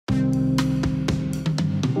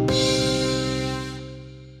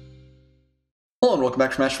Hello and welcome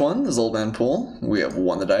back to match 1. This is Old Man Poole. We have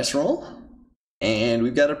won the dice roll, and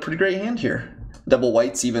we've got a pretty great hand here. Double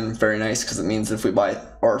white's even very nice because it means if we buy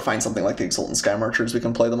or find something like the Exultant Sky Marchers, we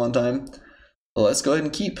can play them on time. So let's go ahead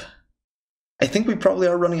and keep. I think we probably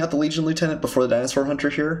are running out the Legion Lieutenant before the Dinosaur Hunter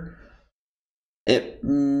here. It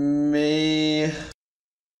may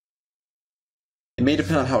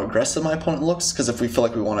depend on how aggressive my opponent looks, because if we feel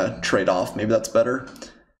like we want to trade off, maybe that's better.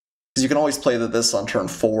 Because you can always play this on turn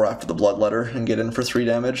 4 after the Bloodletter and get in for 3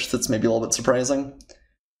 damage. That's maybe a little bit surprising.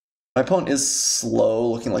 My opponent is slow,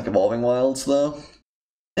 looking like Evolving Wilds, though.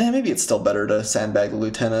 And maybe it's still better to sandbag the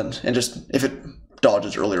Lieutenant, and just, if it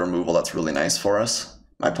dodges early removal, that's really nice for us.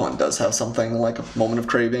 My opponent does have something like a Moment of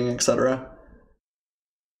Craving, etc.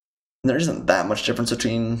 And there isn't that much difference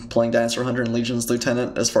between playing Dinosaur Hunter and Legion's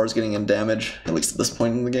Lieutenant as far as getting in damage, at least at this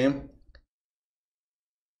point in the game.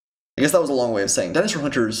 I guess that was a long way of saying Dinosaur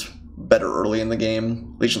Hunter's better early in the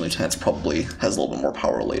game. Legion Lieutenant's probably has a little bit more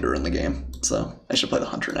power later in the game, so I should play the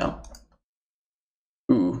Hunter now.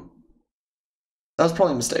 Ooh. That was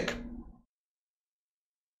probably a mistake.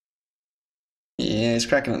 Yeah, he's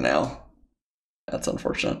cracking it now. That's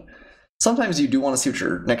unfortunate. Sometimes you do want to see what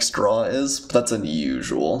your next draw is, but that's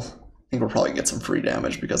unusual. I think we'll probably get some free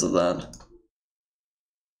damage because of that.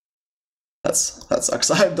 That sucks.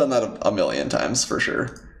 I've done that a million times for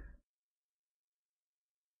sure.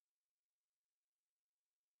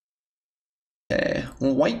 Okay,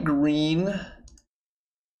 white-green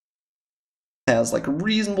has like a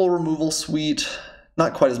reasonable removal suite.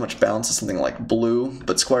 Not quite as much bounce as something like blue,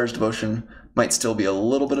 but Squire's Devotion might still be a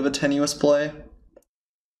little bit of a tenuous play.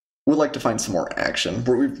 We'd like to find some more action,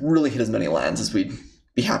 where we've really hit as many lands as we'd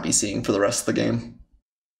be happy seeing for the rest of the game.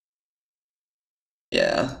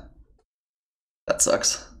 Yeah, that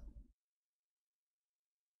sucks.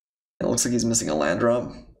 It looks like he's missing a land drop.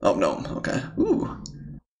 Oh, no, okay. Ooh.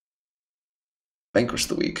 Vanquish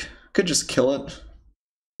the Weak. Could just kill it.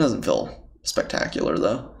 Doesn't feel spectacular,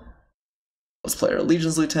 though. Let's play our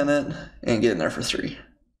Legion's Lieutenant and get in there for 3.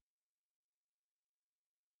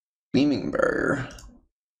 Gleaming Barrier.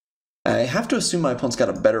 I have to assume my opponent's got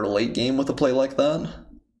a better late game with a play like that.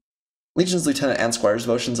 Legion's Lieutenant and Squire's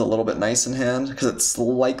Devotion's a little bit nice in hand, because it's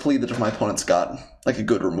likely that if my opponent's got like a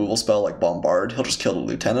good removal spell like Bombard, he'll just kill the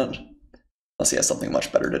Lieutenant. Unless he has something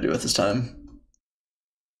much better to do with his time.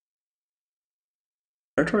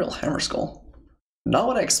 Territorial Hammerskull. Not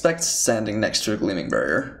what I expect standing next to a Gleaming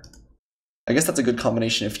Barrier. I guess that's a good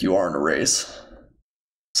combination if you are in a race.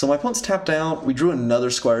 So my opponent's tapped out. We drew another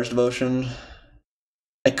Squire's Devotion.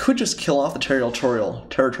 I could just kill off the Territorial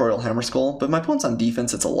Hammerskull, but if my opponent's on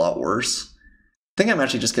defense, it's a lot worse. I think I'm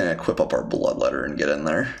actually just going to equip up our Bloodletter and get in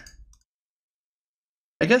there.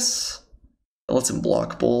 I guess that lets him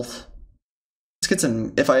block both. This gets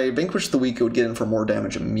in. If I Vanquish the Weak, it would get in for more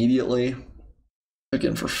damage immediately.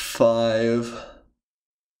 Again for 5.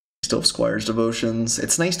 Still have Squire's Devotions.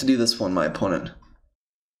 It's nice to do this when my opponent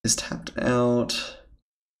is tapped out.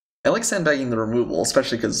 I like sandbagging the removal,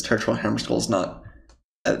 especially because Territorial Hammerskull is not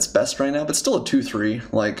at its best right now, but still a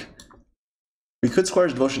 2-3. Like, we could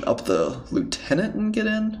Squire's Devotion up the Lieutenant and get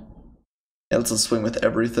in. Yeah, let's swing with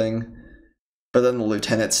everything. But then the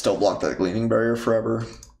Lieutenant still blocked that Gleaming Barrier forever. I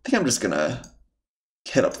think I'm just gonna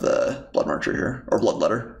hit up the Blood Marcher here, or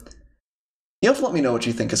Bloodletter. You have to let me know what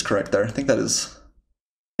you think is correct there. I think that is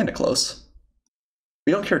kind of close.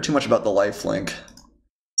 We don't care too much about the lifelink,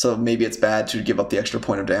 so maybe it's bad to give up the extra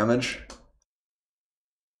point of damage.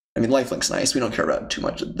 I mean, lifelink's nice. We don't care about it too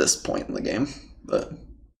much at this point in the game, but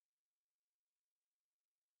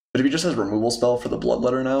if he just has removal spell for the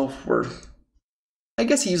Bloodletter now, I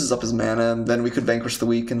guess he uses up his mana, and then we could Vanquish the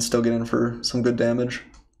Weak and still get in for some good damage.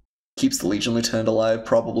 Keeps the Legion Lieutenant alive,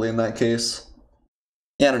 probably, in that case.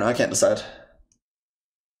 Yeah, I don't know. I can't decide.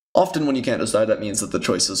 Often when you can't decide, that means that the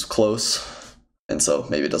choice is close, and so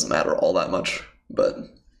maybe it doesn't matter all that much, but...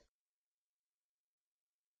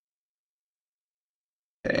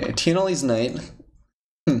 Okay, Tianoli's Knight.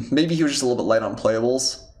 Maybe he was just a little bit light on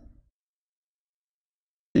playables.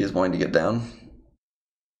 He is wanting to get down.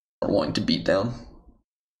 Or wanting to beat down.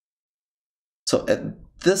 So at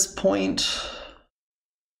this point,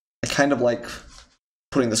 I kind of like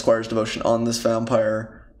putting the Squire's Devotion on this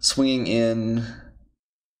vampire, swinging in,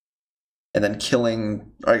 and then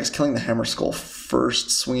killing the Hammerskull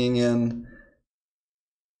first, swinging in.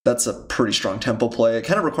 That's a pretty strong tempo play. It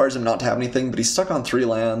kind of requires him not to have anything, but he's stuck on 3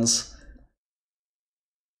 lands.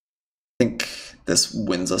 I think this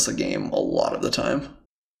wins us a game a lot of the time.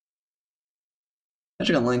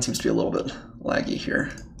 Magic Online seems to be a little bit laggy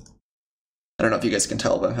here. I don't know if you guys can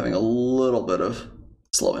tell, but I'm having a little bit of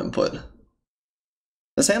slow input.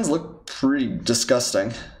 His hands look pretty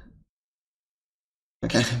disgusting.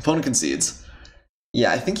 Okay, opponent concedes.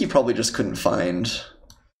 Yeah, I think he probably just couldn't find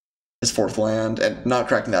his 4th land, and not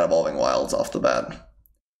cracking that Evolving Wilds off the bat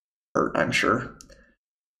hurt, I'm sure.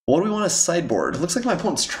 What do we want to sideboard? Looks like my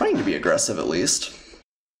opponent's trying to be aggressive, at least.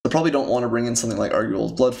 They probably don't want to bring in something like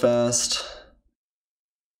Arguable Bloodfast.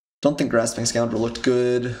 Don't think Grasping Scoundrel looked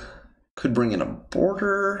good. Could bring in a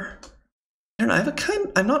Border. I don't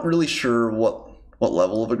know, I'm not really sure what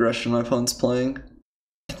level of aggression my opponent's playing.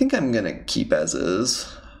 I think I'm gonna keep as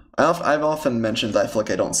is. I've often mentioned that I feel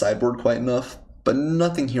like I don't sideboard quite enough, but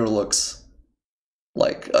nothing here looks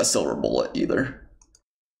like a silver bullet either.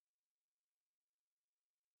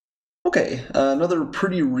 Okay, another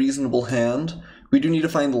pretty reasonable hand. We do need to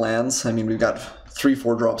find lands. I mean, we've got 3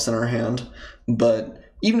 4-drops in our hand, but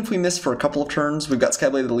even if we miss for a couple of turns, we've got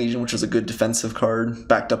Skybladed Legion, which is a good defensive card,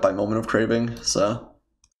 backed up by Moment of Craving, so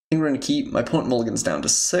I think we're going to keep. My opponent mulligans down to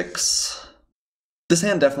 6. This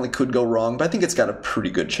hand definitely could go wrong, but I think it's got a pretty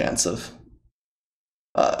good chance of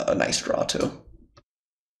a nice draw, too.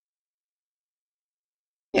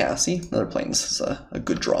 Yeah, see? Another Plains is a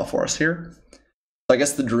good draw for us here. So I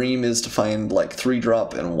guess the dream is to find, like,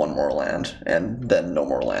 3-drop and 1 more land, and then no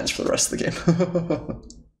more lands for the rest of the game.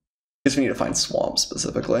 Guess we need to find Swamp,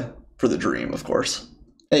 specifically. For the dream, of course.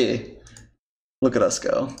 Hey, look at us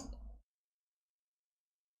go.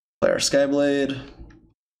 Play our Skyblade.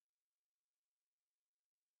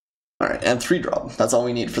 Alright, and 3-drop. That's all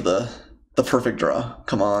we need for the perfect draw.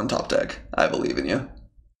 Come on, top deck. I believe in you.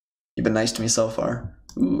 You've been nice to me so far.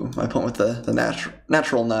 Ooh, my opponent with the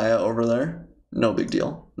natural Naya over there. No big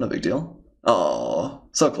deal. No big deal. Oh,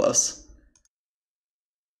 so close.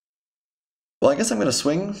 Well, I guess I'm going to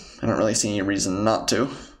swing. I don't really see any reason not to.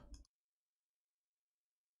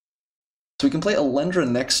 So we can play Alendra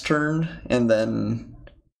next turn, and then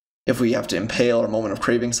if we have to impale or Moment of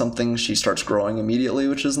Craving something, she starts growing immediately,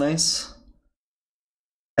 which is nice.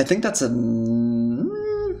 I think that's might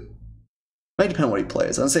depend on what he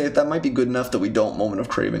plays. I'd say that might be good enough that we don't Moment of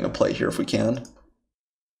Craving a play here if we can.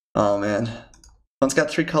 Oh man. One's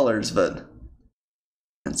got 3 colors, but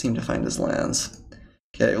can't seem to find his lands.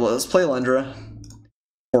 Okay, well, let's play Alendra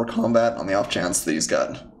for combat on the off chance that he's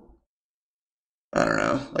got, I don't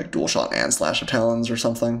know, like Dual Shot and Slash of Talons or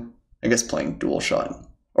something. I guess playing Dual Shot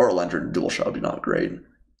or Alendra Dual Shot would be not great.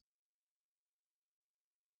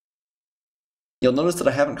 You'll notice that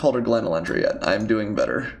I haven't called her Glen Alendra yet. I'm doing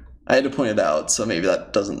better. I had to point it out, so maybe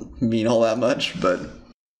that doesn't mean all that much, but it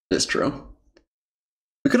is true.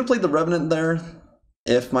 We could have played the Revenant there.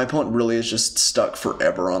 If my opponent really is just stuck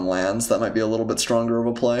forever on lands, that might be a little bit stronger of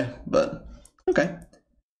a play, but okay.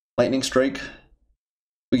 Lightning Strike.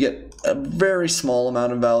 We get a very small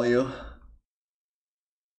amount of value.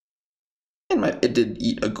 And it did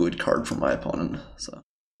eat a good card from my opponent, so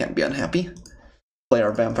can't be unhappy. Play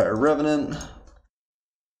our Vampire Revenant.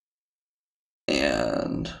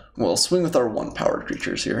 And we'll swing with our 1-powered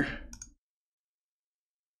creatures here.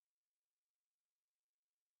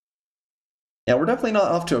 Yeah, we're definitely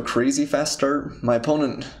not off to a crazy fast start. My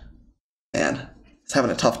opponent, man, is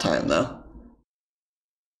having a tough time, though.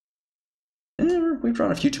 We've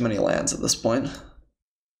drawn a few too many lands at this point.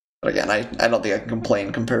 But again, I don't think I can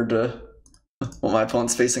complain compared to what my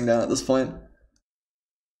opponent's facing down at this point.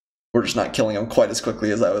 We're just not killing him quite as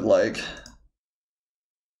quickly as I would like.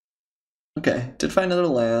 Okay, did find another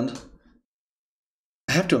land.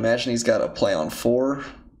 I have to imagine he's got a play on 4.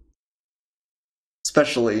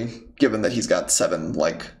 Especially given that he's got 7,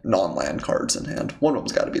 like, non-land cards in hand. One of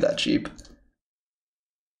them's got to be that cheap.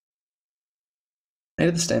 Knight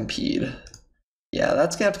of the Stampede. Yeah,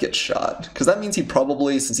 that's gonna have to get shot. Because that means he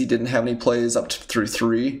probably, since he didn't have any plays up through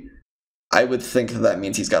 3, I would think that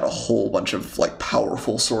means he's got a whole bunch of, like,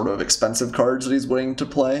 powerful, sort of expensive cards that he's waiting to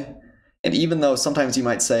play. And even though sometimes you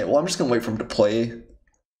might say, well, I'm just gonna wait for him to play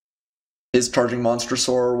his Charging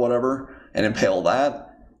Monstrosaur or whatever, and impale that,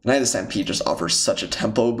 Knight of the Stampede just offers such a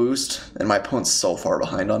tempo boost, and my opponent's so far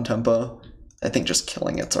behind on tempo, I think just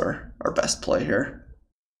killing it's our best play here.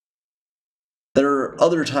 There are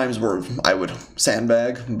other times where I would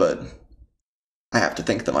sandbag, but I have to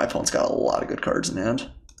think that my opponent's got a lot of good cards in hand.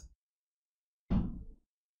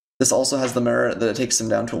 This also has the merit that it takes him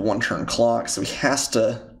down to a 1-turn clock, so he has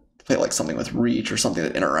to play like something with reach or something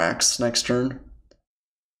that interacts next turn.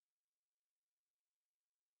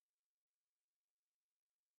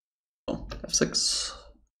 F6.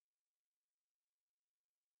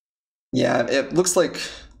 Yeah, it looks like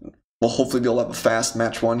we'll hopefully be able to have a fast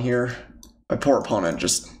match 1 here. My poor opponent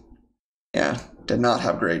just, yeah, did not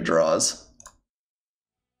have great draws.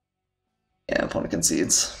 Yeah, opponent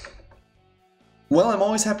concedes. Well, I'm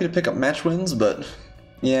always happy to pick up match wins, but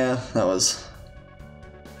yeah, that was,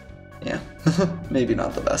 yeah. Maybe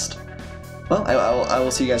not the best. Well, I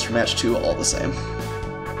will see you guys for match 2 all the same.